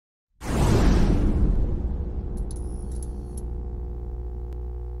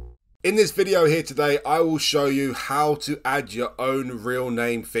In this video here today, I will show you how to add your own real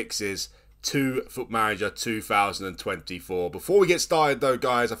name fixes to FootballManager 2024. Before we get started though,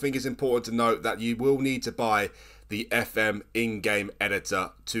 guys, I think it's important to note that you will need to buy the FM in-game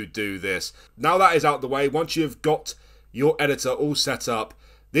editor to do this. Now that is out the way, once you've got your editor all set up,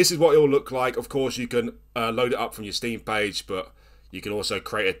 this is what it will look like. Of course, you can load it up from your Steam page, but you can also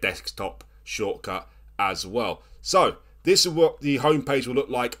create a desktop shortcut as well. So this is what the home page will look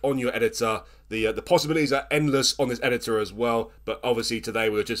like on your editor. The possibilities are endless on this editor as well, but obviously today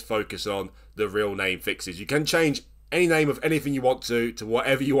we'll just focus on the real name fixes. You can change any name of anything you want to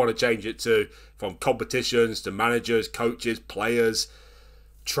whatever you want to change it to, from competitions to managers, coaches, players,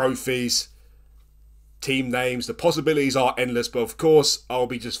 trophies, team names. The possibilities are endless, but of course I'll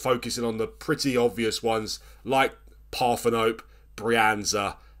be just focusing on the pretty obvious ones like Parthenope,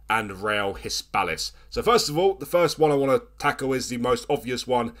 Brianza, and Real Hispalis. So first of all, the first one I want to tackle is the most obvious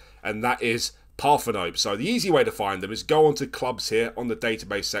one, and that is Parthenope. So the easy way to find them is go onto clubs here on the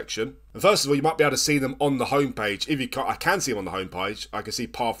database section. And first of all, you might be able to see them on the home page. If you can't, I can see them on the home page. I can see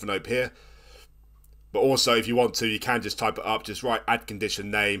Parthenope here. But also, if you want to, you can just type it up. Just write add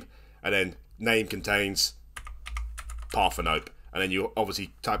condition name, and then name contains Parthenope. And then you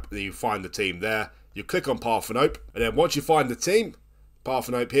obviously you find the team there. You click on Parthenope, and then once you find the team,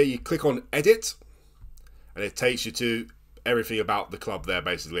 Parthenope here, you click on edit, and it takes you to everything about the club there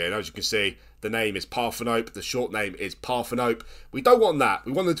basically. And as you can see, the name is Parthenope, the short name is Parthenope. We don't want that,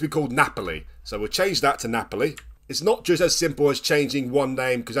 we want them to be called Napoli, so we'll change that to Napoli. It's not just as simple as changing one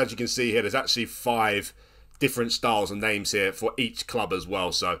name, because as you can see here, there's actually 5 different styles and names here for each club as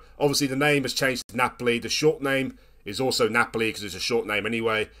well. So obviously the name has changed to Napoli, the short name is also Napoli because it's a short name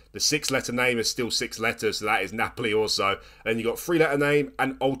anyway. The 6-letter name is still 6 letters, so that is Napoli also. And you got 3-letter name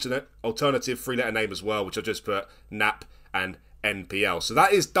and alternative 3-letter name as well, which I just put Nap and NPL. So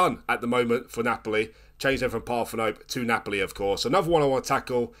that is done at the moment for Napoli. Change them from Parthenope to Napoli, of course. Another one I want to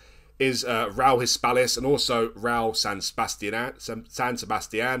tackle is Real Hispalis and also Real San Sebastian,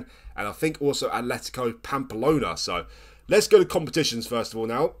 and I think also Atletico Pamplona. So let's go to competitions first of all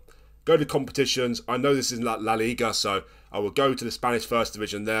now. Go to competitions. I know this is La Liga, so I will go to the Spanish First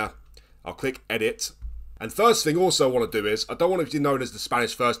Division there. I'll click edit. And first thing also I want to do is, I don't want it to be known as the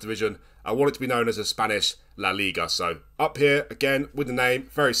Spanish First Division. I want it to be known as the Spanish La Liga. So up here, again, with the name,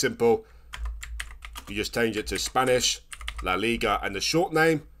 very simple. You just change it to Spanish La Liga, and the short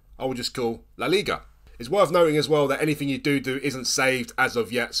name, I will just call La Liga. It's worth noting as well that anything you do isn't saved as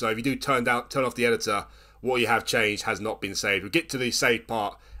of yet. So if you do turn off the editor, what you have changed has not been saved. We'll get to the saved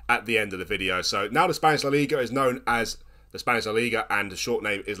part at the end of the video. So now the Spanish La Liga is known as the Spanish La Liga, and the short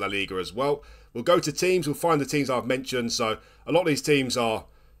name is La Liga as well. We'll go to teams. We'll find the teams I've mentioned. So a lot of these teams are,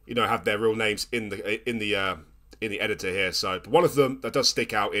 have their real names in the editor here. So but one of them that does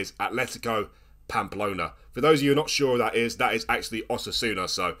stick out is Atletico Pamplona. For those of you who are not sure what that is actually Osasuna.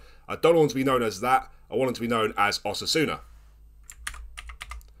 So I don't want it to be known as that. I want it to be known as Osasuna.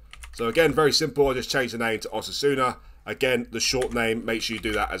 So again, very simple. I just change the name to Osasuna. Again, the short name, make sure you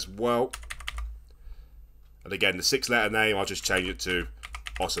do that as well. And again, the 6-letter name, I'll just change it to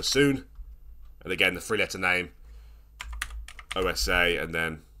Osasun. And again, the 3-letter name, OSA. And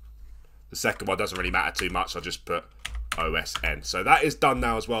then the second one doesn't really matter too much. I'll just put OSN. So that is done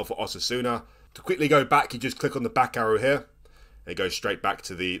now as well for Osasuna. To quickly go back, you just click on the back arrow here. It goes straight back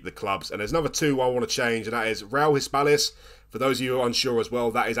to the clubs. And there's another 2 I want to change, and that is Real Hispalis. For those of you who are unsure as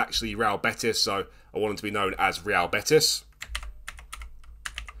well, that is actually Real Betis, so I want it to be known as Real Betis.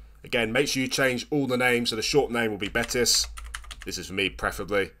 Again, make sure you change all the names, so the short name will be Betis. This is for me,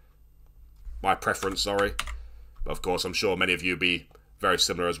 preferably. My preference, sorry. But of course, I'm sure many of you will be very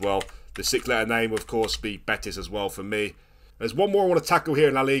similar as well. The 6-letter name will, of course, be Betis as well for me. There's one more I want to tackle here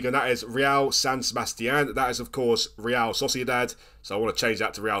in La Liga, and that is Real San Sebastian. That is, of course, Real Sociedad. So I want to change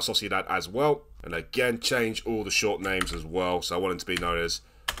that to Real Sociedad as well. And again, change all the short names as well. So I want it to be known as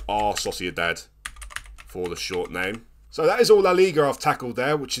R Sociedad for the short name. So that is all La Liga I've tackled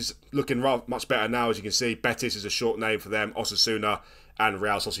there, which is looking much better now. As you can see, Betis is a short name for them, Osasuna and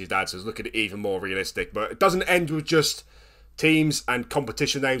Real Sociedad. So it's looking even more realistic. But it doesn't end with just teams and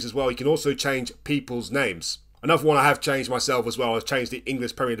competition names as well. You can also change people's names. Another one I have changed myself as well. I've changed the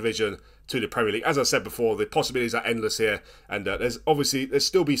English Premier Division to the Premier League. As I said before, the possibilities are endless here, and there's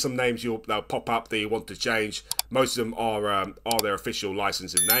still be some names that'll pop up that you want to change. Most of them are their official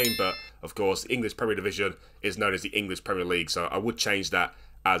licensing name, but of course the English Premier Division is known as the English Premier League, so I would change that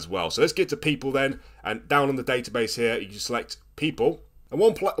as well. So let's get to people then, and down on the database here you just select people. And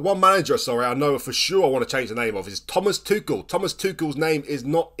one manager, sorry, I know for sure I want to change the name of is Thomas Tuchel. Thomas Tuchel's name is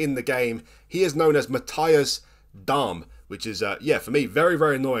not in the game. He is known as Matthias Dahm, which is, yeah, for me, very,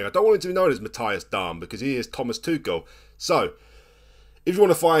 very annoying. I don't want him to be known as Matthias Dahm because he is Thomas Tuchel. So, if you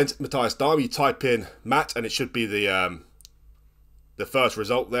want to find Matthias Dahm, you type in Matt, and it should be the first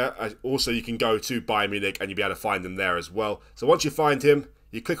result there. Also, you can go to Bayern Munich, and you'll be able to find him there as well. So, once you find him,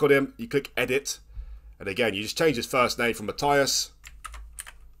 you click on him, you click Edit, and again, you just change his first name from Matthias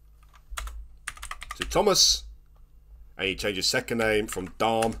to Thomas, and you change his second name from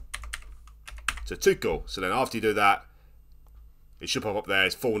Dahm to Tuchel. So then after you do that, it should pop up there.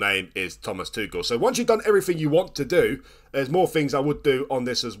 His full name is Thomas Tuchel. So once you've done everything you want to do, there's more things I would do on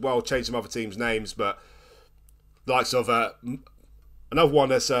this as well, change some other teams' names, but the likes of another one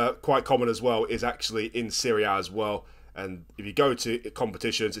that's quite common as well is actually in Serie A as well. And if you go to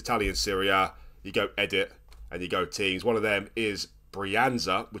competitions, Italian Serie A, you go Edit and you go Teams. One of them is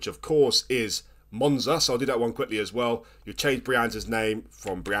Brianza, which of course is Monza, so I'll do that one quickly as well. You change Brianza's name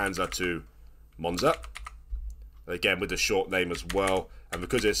from Brianza to Monza. Again, with the short name as well. And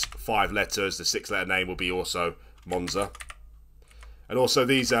because it's 5 letters, the 6-letter name will be also Monza. And also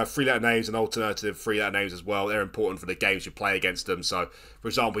these 3-letter names and alternative 3-letter names as well. They're important for the games you play against them. So, for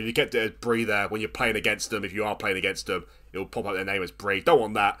example, if you get the Brie there, when you're playing against them, if you are playing against them, it will pop up their name as Brie. Don't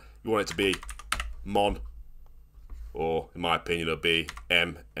want that. You want it to be Mon. Or, in my opinion, it'll be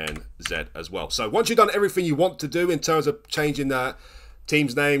M and Z as well. So, once you've done everything you want to do in terms of changing that,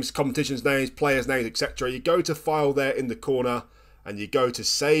 teams' names, competitions' names, players' names, etc., you go to File there in the corner, and you go to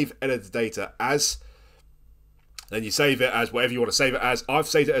Save Edit Data As. Then you save it as whatever you want to save it as. I've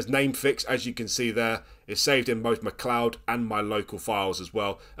saved it as Namefix, as you can see there. It's saved in both my cloud and my local files as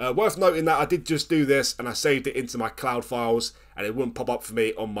well. Worth noting that I did just do this, and I saved it into my cloud files, and it wouldn't pop up for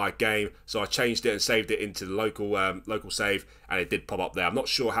me on my game. So I changed it and saved it into the local save, and it did pop up there. I'm not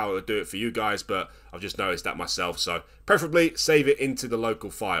sure how it would do it for you guys, but I've just noticed that myself. So preferably save it into the local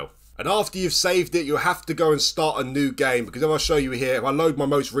file. And after you've saved it, you'll have to go and start a new game, because if I show you here, if I load my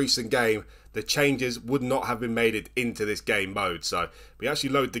most recent game, the changes would not have been made into this game mode. So we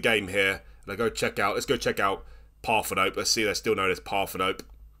actually load the game here, and I go check out. Let's go check out Parthenope. Let's see, they're still known as Parthenope.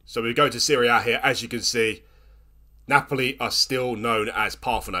 So we go to Serie A here. As you can see, Napoli are still known as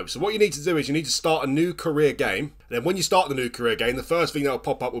Parthenope. So what you need to do is you need to start a new career game. And then when you start the new career game, the first thing that will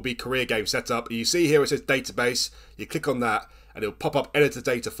pop up will be career game setup. You see here it says database. You click on that, and it'll pop up editor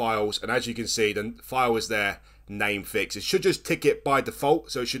data files. And as you can see, the file is there. Namefix. It should just tick it by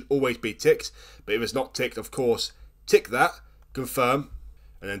default, so it should always be ticked. But if it's not ticked, of course, tick that, confirm,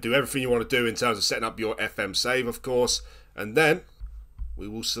 and then do everything you want to do in terms of setting up your FM save, of course. And then we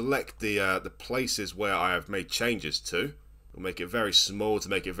will select the places where I have made changes to. We'll make it very small to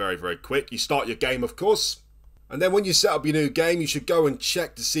make it very, very quick. You start your game, of course. And then when you set up your new game, you should go and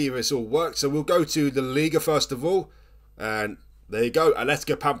check to see if it's all worked. So we'll go to the Liga first of all. And there you go.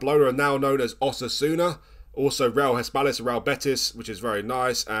 Atletico Pamplona are now known as Osasuna. Also Real Hispales, Real Betis, which is very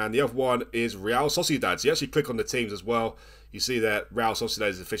nice. And the other one is Real Sociedad. So you actually click on the teams as well. You see that Real Sociedad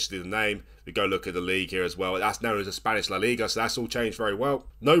is officially the name. We go look at the league here as well. That's known as the Spanish La Liga, so that's all changed very well.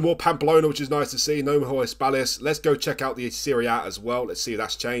 No more Pamplona, which is nice to see. No more Hispales. Let's go check out the Serie A as well. Let's see if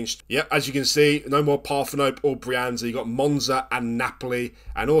that's changed. Yep, as you can see, no more Parthenope or Brianza. You got Monza and Napoli.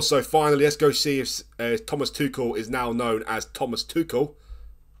 And also, finally, let's go see if Thomas Tuchel is now known as Thomas Tuchel.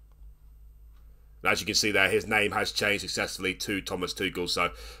 And as you can see there, his name has changed successfully to Thomas Tuchel. So,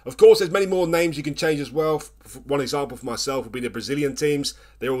 of course, there's many more names you can change as well. One example for myself would be the Brazilian teams.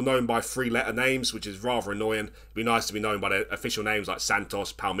 They're all known by 3-letter names, which is rather annoying. It'd be nice to be known by their official names like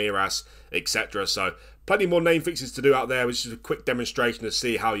Santos, Palmeiras, etc. So, plenty more name fixes to do out there, which is a quick demonstration to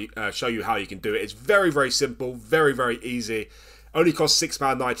see how you show you how you can do it. It's very, very simple, very, very easy. Only costs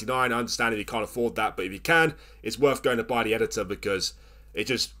 £6.99. I understand if you can't afford that, but if you can, it's worth going to buy the editor because it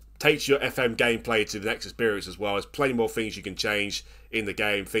just takes your FM gameplay to the next experience as well. There's plenty more things you can change in the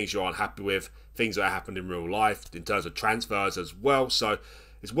game, things you aren't happy with, things that happened in real life in terms of transfers as well. So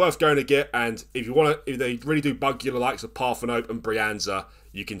it's worth going to get. And if you want to, if they really do bug you, the likes of Parthenope and Brianza,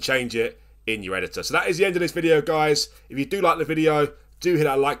 you can change it in your editor. So that is the end of this video, guys. If you do like the video, do hit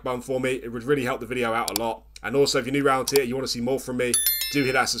that like button for me. It would really help the video out a lot. And also, if you're new around here, you want to see more from me, do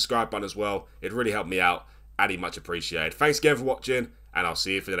hit that subscribe button as well. It'd really help me out, and much appreciated. Thanks again for watching, and I'll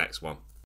see you for the next one.